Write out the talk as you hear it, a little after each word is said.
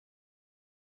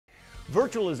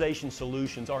Virtualization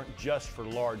solutions aren't just for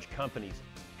large companies.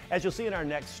 As you'll see in our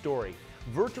next story,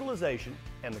 virtualization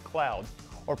and the cloud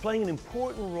are playing an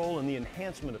important role in the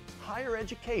enhancement of higher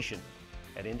education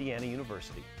at Indiana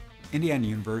University. Indiana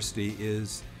University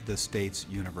is the state's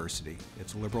university.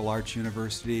 It's a liberal arts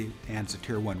university and it's a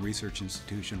Tier 1 research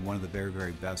institution, one of the very,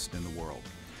 very best in the world.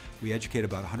 We educate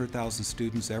about 100,000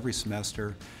 students every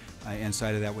semester.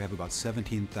 Inside of that we have about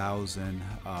 17,000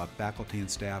 faculty and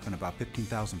staff and about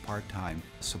 15,000 part-time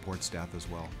support staff as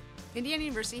well. Indiana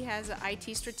University has an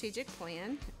IT strategic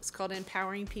plan. It's called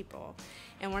Empowering People.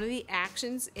 And one of the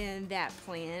actions in that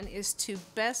plan is to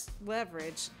best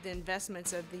leverage the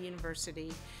investments of the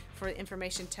university for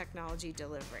information technology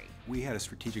delivery. We had a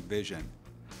strategic vision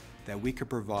that we could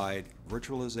provide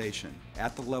virtualization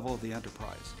at the level of the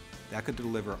enterprise that could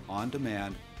deliver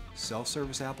on-demand,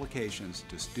 self-service applications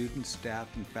to students, staff,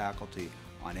 and faculty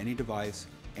on any device,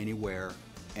 anywhere,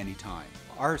 anytime.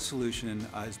 Our solution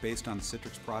is based on the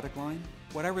Citrix product line.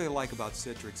 What I really like about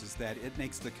Citrix is that it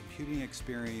makes the computing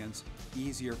experience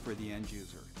easier for the end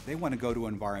user. They want to go to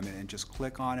an environment and just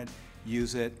click on it,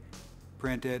 use it,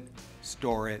 print it,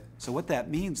 store it. So what that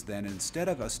means then, instead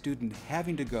of a student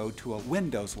having to go to a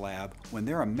Windows lab when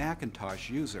they're a Macintosh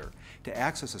user to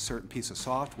access a certain piece of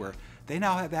software, they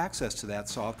now have access to that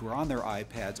software on their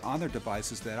iPads, on their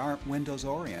devices that aren't Windows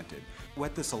oriented.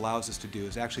 What this allows us to do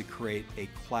is actually create a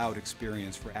cloud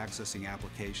experience for accessing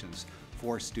applications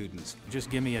for students.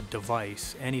 Just give me a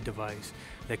device, any device,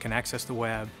 that can access the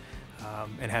web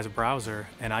and has a browser,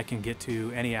 and I can get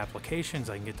to any applications,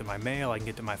 I can get to my mail, I can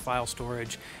get to my file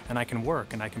storage, and I can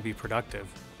work and I can be productive.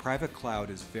 Private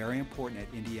cloud is very important at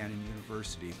Indiana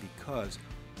University because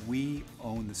we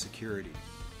own the security.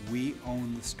 We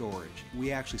own the storage.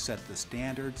 We actually set the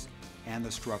standards and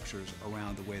the structures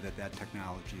around the way that that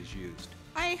technology is used.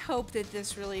 I hope that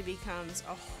this really becomes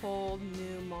a whole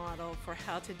new model for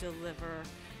how to deliver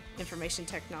information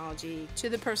technology to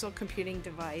the personal computing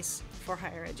device for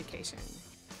higher education.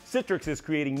 Citrix is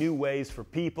creating new ways for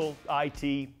people,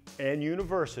 IT, and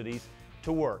universities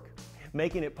to work,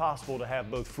 making it possible to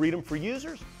have both freedom for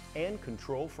users and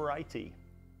control for IT.